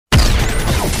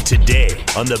Today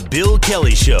on The Bill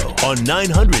Kelly Show on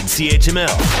 900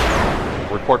 CHML.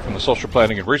 A report from the Social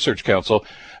Planning and Research Council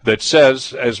that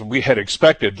says, as we had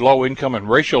expected, low-income and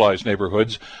racialized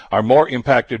neighborhoods are more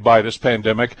impacted by this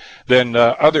pandemic than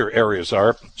other areas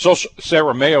are.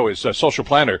 Sarah Mayo is a social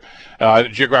planner,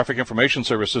 Geographic Information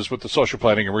Services with the Social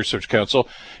Planning and Research Council.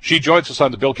 She joins us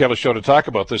on The Bill Kelly Show to talk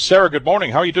about this. Sarah, good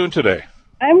morning. How are you doing today?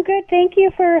 I'm good. Thank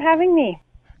you for having me.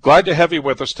 Glad to have you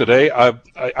with us today.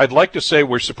 I'd like to say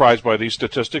we're surprised by these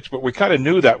statistics, but we kind of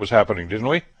knew that was happening, didn't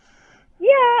we?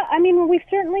 Yeah, I mean, we've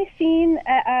certainly seen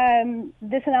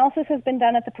this analysis has been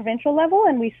done at the provincial level,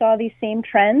 and we saw these same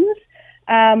trends.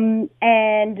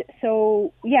 And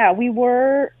so, yeah, we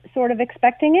were sort of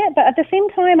expecting it, but at the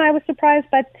same time, I was surprised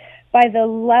by the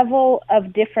level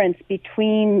of difference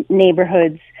between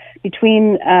neighborhoods,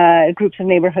 between groups of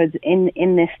neighborhoods in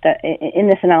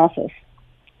this analysis.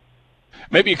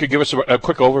 Maybe you could give us a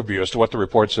quick overview as to what the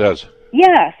report says.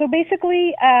 Yeah, so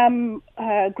basically,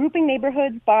 grouping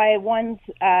neighborhoods by one's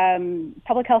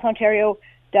Public Health Ontario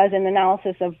does an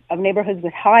analysis of neighborhoods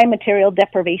with high material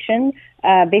deprivation,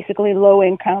 basically low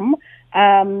income.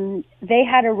 They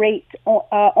had a rate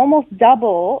almost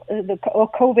double the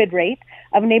COVID rate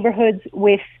of neighborhoods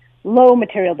with low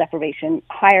material deprivation,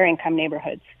 higher income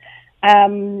neighborhoods.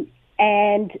 And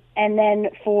then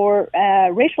for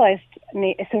racialized,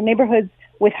 so neighborhoods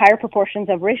with higher proportions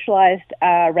of racialized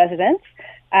residents,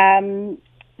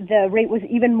 the rate was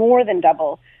even more than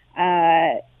double.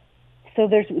 So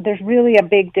there's really a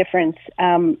big difference.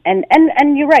 And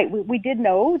you're right. We did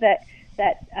know that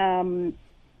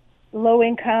low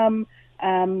income,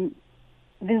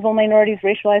 visible minorities,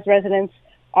 racialized residents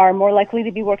are more likely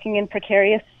to be working in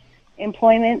precarious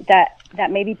employment that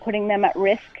may be putting them at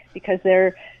risk because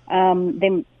they're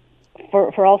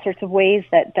for all sorts of ways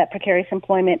that precarious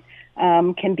employment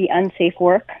can be unsafe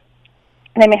work.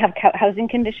 They may have housing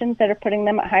conditions that are putting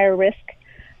them at higher risk,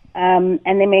 and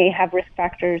they may have risk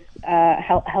factors,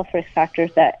 health risk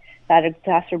factors that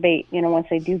exacerbate, once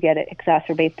they do get it,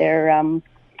 exacerbate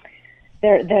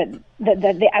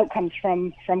the outcomes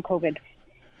from COVID.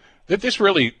 This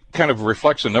really kind of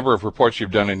reflects a number of reports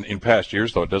you've done in past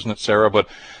years, though, doesn't it, Sarah? But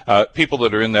people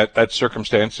that are in that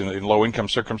circumstance, in low-income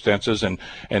circumstances and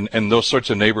those sorts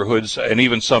of neighborhoods, and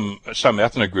even some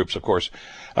ethnic groups, of course,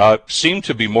 seem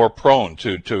to be more prone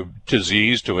to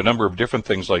disease, to a number of different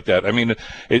things like that. I mean,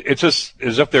 it's just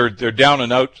as if they're down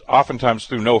and out, oftentimes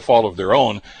through no fault of their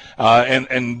own,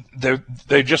 and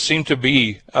they just seem to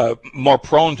be more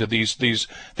prone to these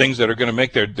things that are going to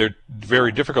make their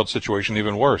very difficult situation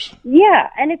even worse. Yeah,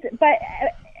 and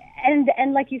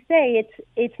and like you say,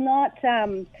 it's not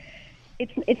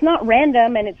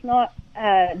random, and it's not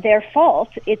their fault.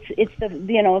 It's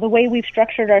the way we've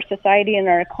structured our society and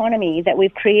our economy that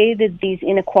we've created these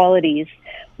inequalities,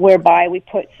 whereby we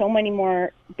put so many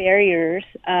more barriers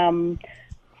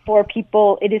for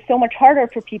people. It is so much harder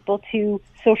for people to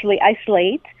socially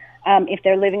isolate if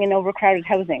they're living in overcrowded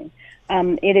housing.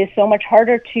 It is so much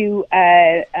harder to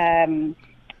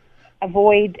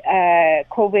avoid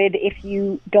COVID if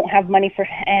you don't have money for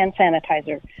hand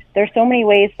sanitizer. There are so many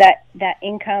ways that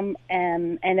income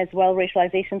and as well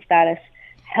racialization status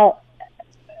help.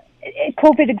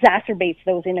 COVID exacerbates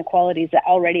those inequalities that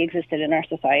already existed in our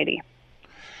society.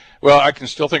 Well, I can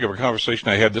still think of a conversation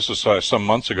I had, this was some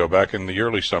months ago, back in the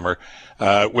early summer,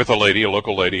 with a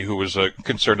local lady who was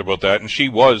concerned about that, and she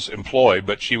was employed,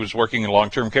 but she was working in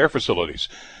long-term care facilities,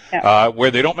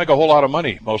 where they don't make a whole lot of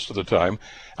money most of the time,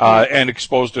 and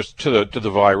exposed us to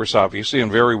the virus, obviously,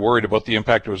 and very worried about the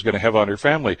impact it was going to have on her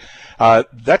family.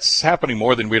 That's happening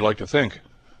more than we'd like to think.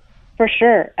 For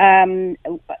sure.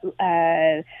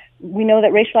 We know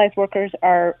that racialized workers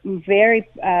are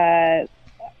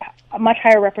a much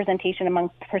higher representation among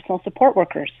personal support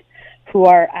workers who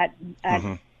are at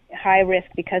high risk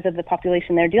because of the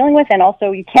population they're dealing with, and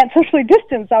also you can't socially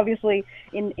distance, obviously,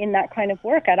 in that kind of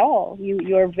work at all.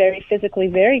 You're very physically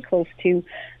very close to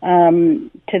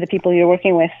the people you're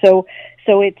working with. So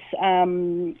it's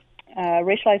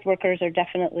racialized workers are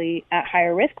definitely at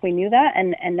higher risk. We knew that,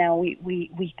 and now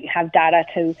we have data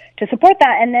to support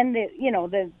that. And then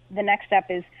the next step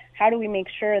is, how do we make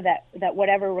sure that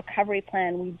whatever recovery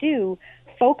plan we do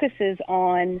focuses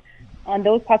on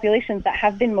those populations that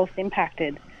have been most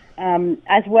impacted,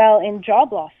 as well in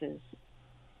job losses.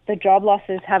 The job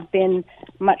losses have been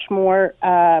much more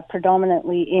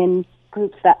predominantly in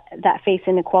groups that face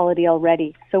inequality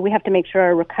already. So we have to make sure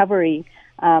our recovery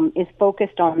is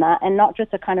focused on that, and not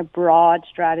just a kind of broad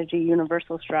strategy,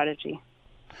 universal strategy.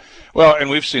 Well, and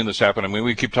we've seen this happen. I mean,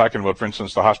 we keep talking about, for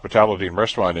instance, the hospitality and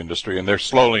restaurant industry, and they're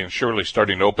slowly and surely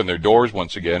starting to open their doors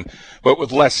once again, but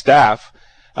with less staff.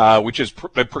 which is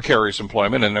precarious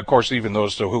employment, and of course even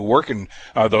those who work in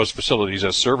those facilities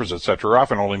as servers, etc., are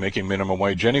often only making minimum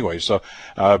wage anyway. So,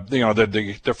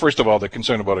 the first of all, the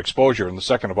concern about exposure, and the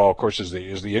second of all, of course, is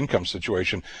the income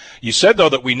situation. You said though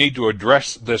that we need to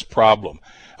address this problem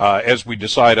as we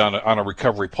decide on a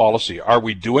recovery policy. Are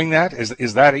we doing that?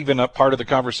 Is that even a part of the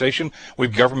conversation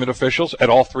with government officials at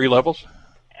all three levels?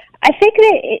 I think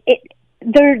that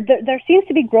there seems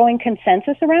to be growing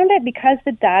consensus around it because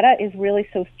the data is really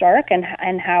so stark, and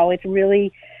how we've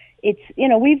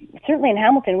certainly in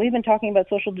Hamilton, we've been talking about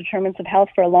social determinants of health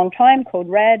for a long time. Code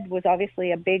Red was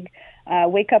obviously a big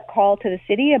wake-up call to the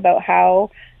city about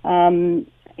how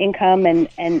income and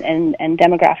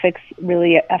demographics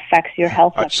really affects your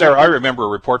health. Sarah, I remember a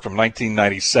report from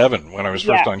 1997 when I was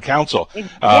first on council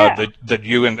that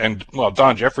you and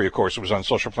Don Jeffrey, of course, was on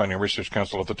Social Planning and Research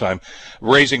Council at the time,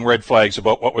 raising red flags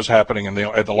about what was happening and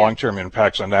the long-term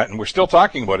impacts on that, and we're still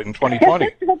talking about it in 2020.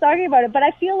 We're still talking about it, but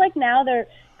I feel like now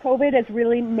COVID has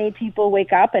really made people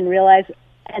wake up and realize,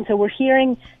 and so we're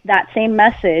hearing that same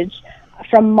message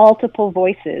from multiple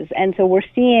voices, and so we're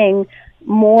seeing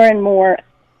more and more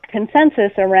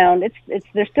consensus around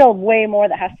there's still way more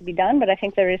that has to be done, but I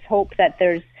think there is hope that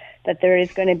there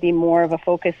is going to be more of a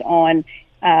focus on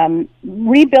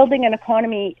rebuilding an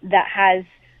economy that has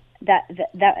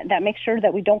that makes sure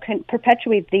that we don't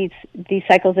perpetuate these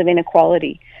cycles of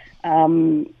inequality.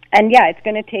 And it's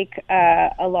going to take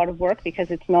a lot of work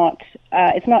because it's not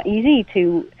easy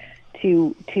to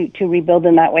rebuild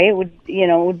in that way. It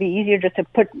would be easier just to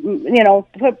put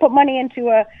money into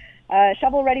a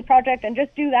shovel-ready project and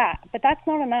just do that. But that's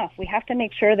not enough. We have to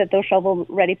make sure that those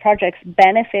shovel-ready projects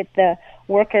benefit the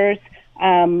workers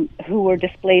who were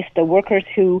displaced, the workers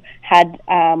who had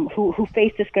who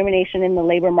faced discrimination in the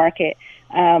labor market,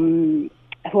 who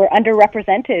are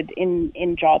underrepresented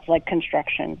in jobs like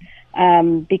construction.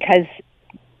 Because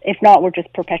if not, we're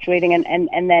just perpetuating,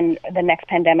 and then the next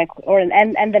pandemic,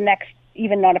 and the next,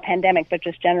 even not a pandemic, but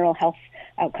just general health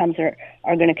outcomes are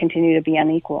going to continue to be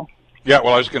unequal. Yeah,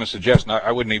 well, I was going to suggest,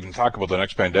 I wouldn't even talk about the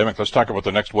next pandemic. Let's talk about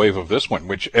the next wave of this one,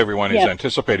 which everyone is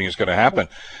anticipating is going to happen.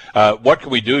 What can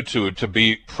we do to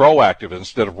be proactive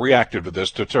instead of reactive to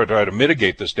this, to try to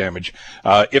mitigate this damage,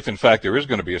 if in fact there is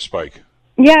going to be a spike?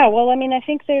 Yeah, well, I mean, I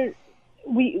think the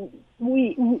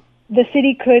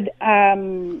city could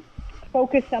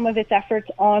focus some of its efforts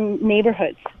on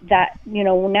neighborhoods that,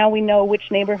 now we know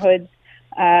which neighborhoods,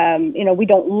 we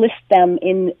don't list them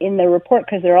in the report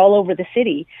because they're all over the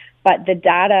city, but the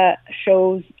data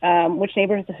shows which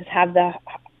neighborhoods have the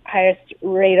highest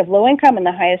rate of low income and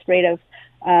the highest rate of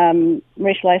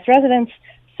racialized residents.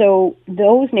 So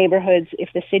those neighborhoods,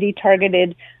 if the city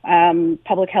targeted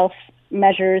public health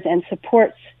measures and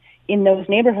supports in those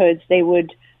neighborhoods, they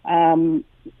would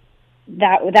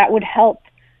that would help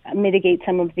mitigate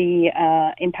some of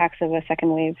the impacts of a second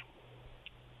wave.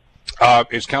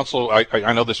 Is council?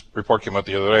 I know this report came out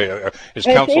the other day. Is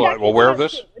council aware of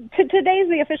this? Today's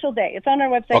the official day. It's on our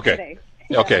website today.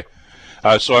 Yeah. Okay.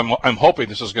 So I'm hoping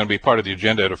this is going to be part of the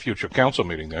agenda at a future council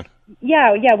meeting then.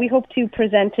 Yeah. We hope to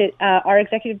present it. Our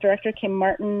executive director Kim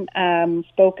Martin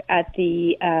spoke at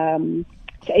the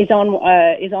is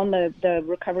on the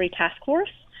recovery task force.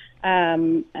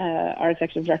 Our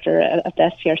executive director of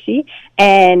the STRC,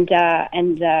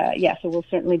 so we'll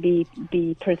certainly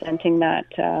be presenting that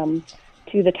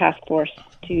to the task force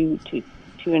to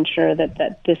ensure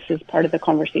that this is part of the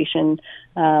conversation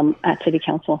at City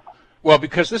Council. Well,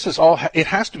 because this is it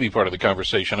has to be part of the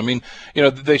conversation. I mean,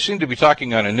 they seem to be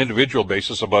talking on an individual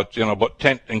basis about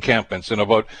tent encampments and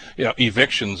about,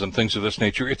 evictions and things of this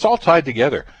nature. It's all tied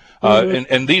together.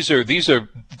 And these are,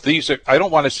 I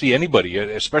don't want to see anybody,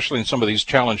 especially in some of these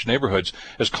challenged neighborhoods,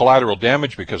 as collateral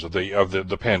damage because of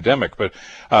the pandemic. But,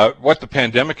 what the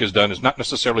pandemic has done is not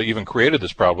necessarily even created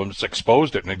this problem. It's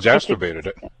exposed it and exacerbated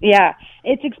it. Yeah,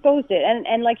 it's exposed it.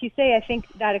 And like you say, I think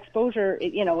that exposure,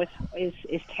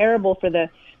 is terrible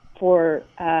for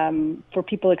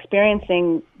people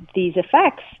experiencing these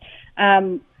effects.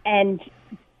 And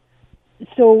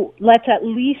so let's at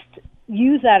least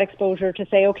use that exposure to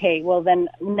say, okay, well then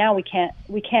now we can't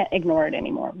ignore it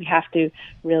anymore. We have to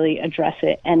really address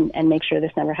it and make sure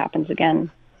this never happens again.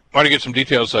 I want to get some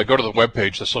details. Go to the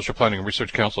webpage, the Social Planning and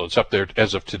Research Council. It's up there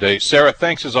as of today. Sarah,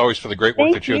 thanks as always for the great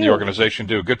work that you and the organization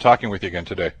do. Good talking with you again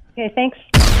today. Okay, thanks.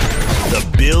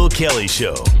 The Bill Kelly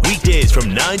Show, weekdays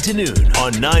from 9 to noon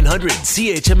on 900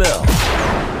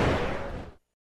 CHML.